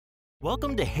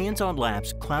Welcome to Hands-On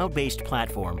Labs' cloud-based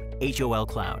platform,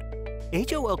 HOLcloud.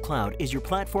 HOLcloud is your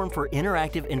platform for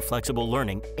interactive and flexible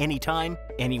learning anytime,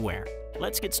 anywhere.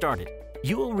 Let's get started.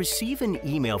 You will receive an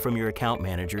email from your account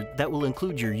manager that will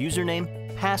include your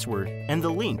username, password, and the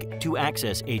link to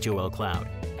access HOLcloud.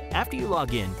 After you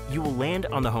log in, you will land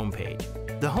on the home page.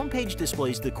 The home page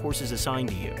displays the courses assigned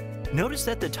to you. Notice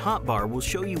that the top bar will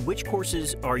show you which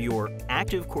courses are your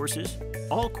active courses,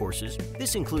 all courses,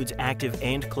 this includes active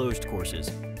and closed courses,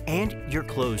 and your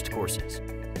closed courses.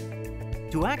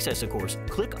 To access a course,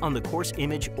 click on the course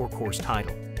image or course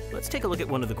title. Let's take a look at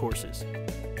one of the courses.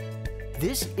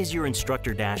 This is your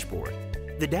instructor dashboard.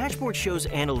 The dashboard shows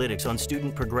analytics on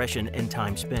student progression and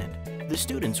time spent. The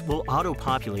students will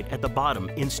auto-populate at the bottom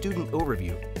in Student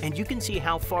Overview, and you can see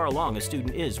how far along a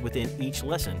student is within each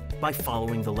lesson by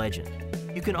following the legend.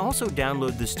 You can also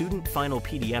download the Student Final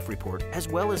PDF report as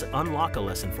well as unlock a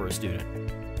lesson for a student.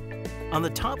 On the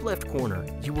top left corner,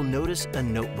 you will notice a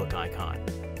notebook icon.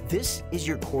 This is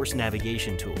your course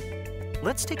navigation tool.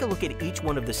 Let's take a look at each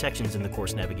one of the sections in the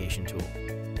course navigation tool.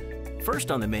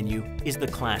 First on the menu is the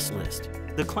class list.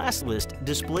 The class list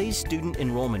displays student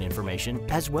enrollment information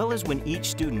as well as when each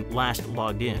student last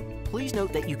logged in. Please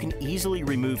note that you can easily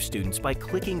remove students by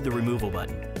clicking the removal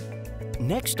button.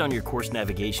 Next on your course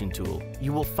navigation tool,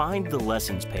 you will find the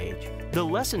lessons page. The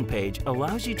lesson page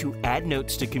allows you to add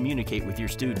notes to communicate with your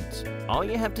students. All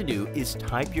you have to do is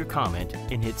type your comment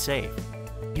and hit save.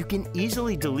 You can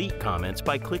easily delete comments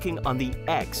by clicking on the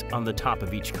X on the top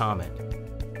of each comment.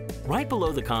 Right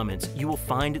below the comments, you will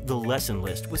find the lesson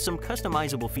list with some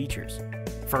customizable features.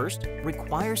 First,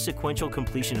 require sequential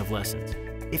completion of lessons.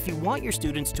 If you want your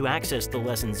students to access the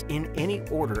lessons in any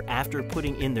order after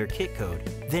putting in their kit code,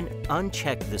 then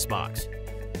uncheck this box.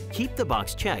 Keep the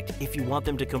box checked if you want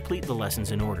them to complete the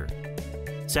lessons in order.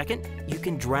 Second, you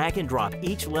can drag and drop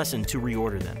each lesson to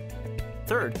reorder them.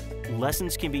 Third,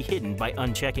 lessons can be hidden by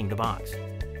unchecking the box.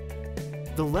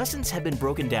 The lessons have been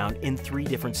broken down in 3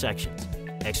 different sections: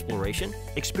 exploration,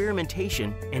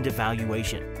 experimentation, and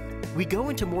evaluation. We go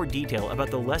into more detail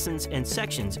about the lessons and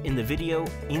sections in the video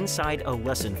Inside a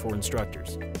Lesson for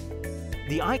Instructors.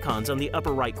 The icons on the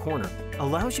upper right corner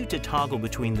allows you to toggle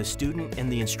between the student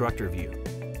and the instructor view.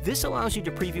 This allows you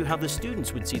to preview how the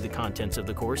students would see the contents of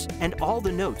the course and all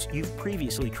the notes you've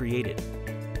previously created.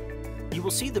 You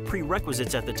will see the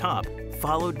prerequisites at the top,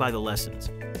 followed by the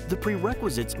lessons. The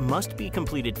prerequisites must be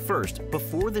completed first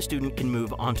before the student can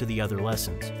move on to the other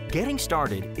lessons. Getting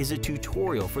started is a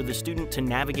tutorial for the student to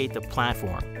navigate the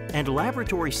platform, and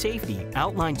laboratory safety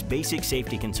outlines basic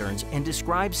safety concerns and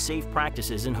describes safe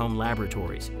practices in home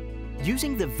laboratories.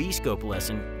 Using the vScope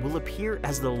lesson will appear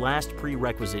as the last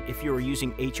prerequisite if you are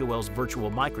using HOL's virtual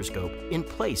microscope in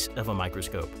place of a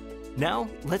microscope. Now,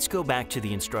 let's go back to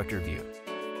the instructor view.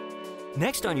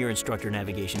 Next on your instructor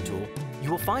navigation tool, you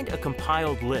will find a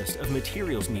compiled list of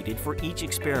materials needed for each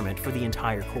experiment for the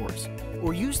entire course,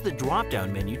 or use the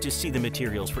drop-down menu to see the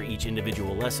materials for each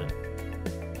individual lesson.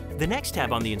 The next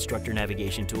tab on the instructor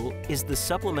navigation tool is the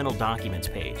Supplemental Documents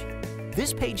page.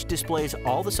 This page displays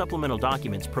all the supplemental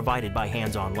documents provided by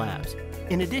Hands-On Labs.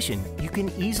 In addition, you can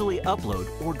easily upload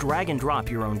or drag and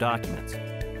drop your own documents.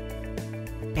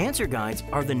 Answer guides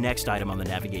are the next item on the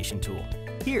navigation tool.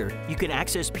 Here, you can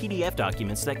access PDF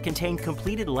documents that contain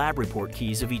completed lab report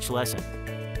keys of each lesson.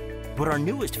 But our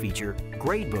newest feature,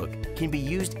 Gradebook, can be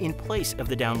used in place of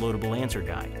the downloadable answer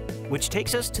guide, which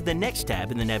takes us to the next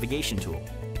tab in the navigation tool.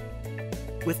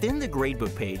 Within the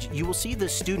Gradebook page, you will see the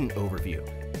Student Overview,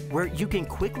 where you can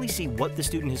quickly see what the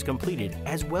student has completed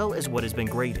as well as what has been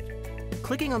graded.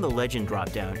 Clicking on the Legend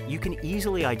dropdown, you can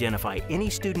easily identify any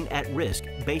student at risk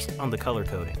based on the color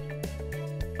coding.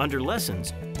 Under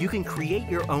Lessons, you can create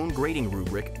your own grading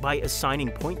rubric by assigning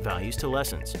point values to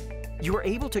lessons. You are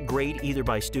able to grade either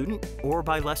by student or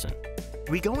by lesson.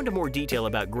 We go into more detail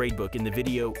about Gradebook in the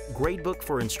video Gradebook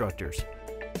for Instructors.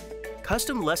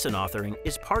 Custom lesson authoring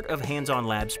is part of Hands-On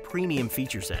Labs' premium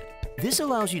feature set. This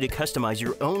allows you to customize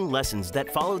your own lessons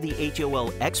that follow the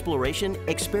HOL exploration,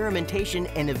 experimentation,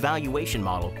 and evaluation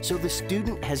model so the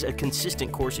student has a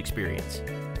consistent course experience.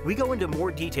 We go into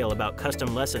more detail about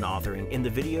custom lesson authoring in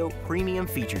the video Premium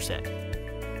Feature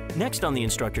Set. Next on the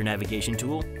instructor navigation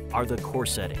tool are the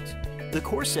course settings. The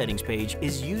course settings page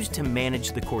is used to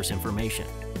manage the course information.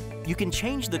 You can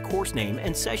change the course name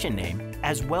and session name,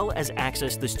 as well as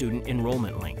access the student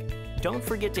enrollment link. Don't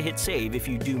forget to hit save if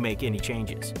you do make any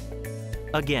changes.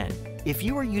 Again, if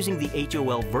you are using the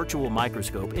HOL virtual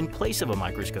microscope in place of a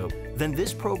microscope, then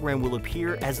this program will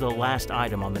appear as the last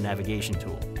item on the navigation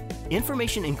tool.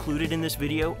 Information included in this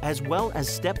video, as well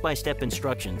as step-by-step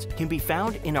instructions, can be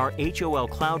found in our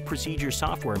HOLcloud Procedure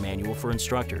Software Manual for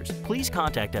instructors. Please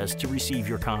contact us to receive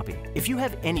your copy. If you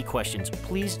have any questions,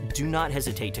 please do not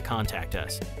hesitate to contact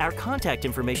us. Our contact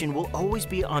information will always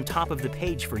be on top of the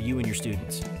page for you and your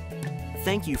students.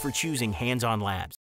 Thank you for choosing Hands-On Labs.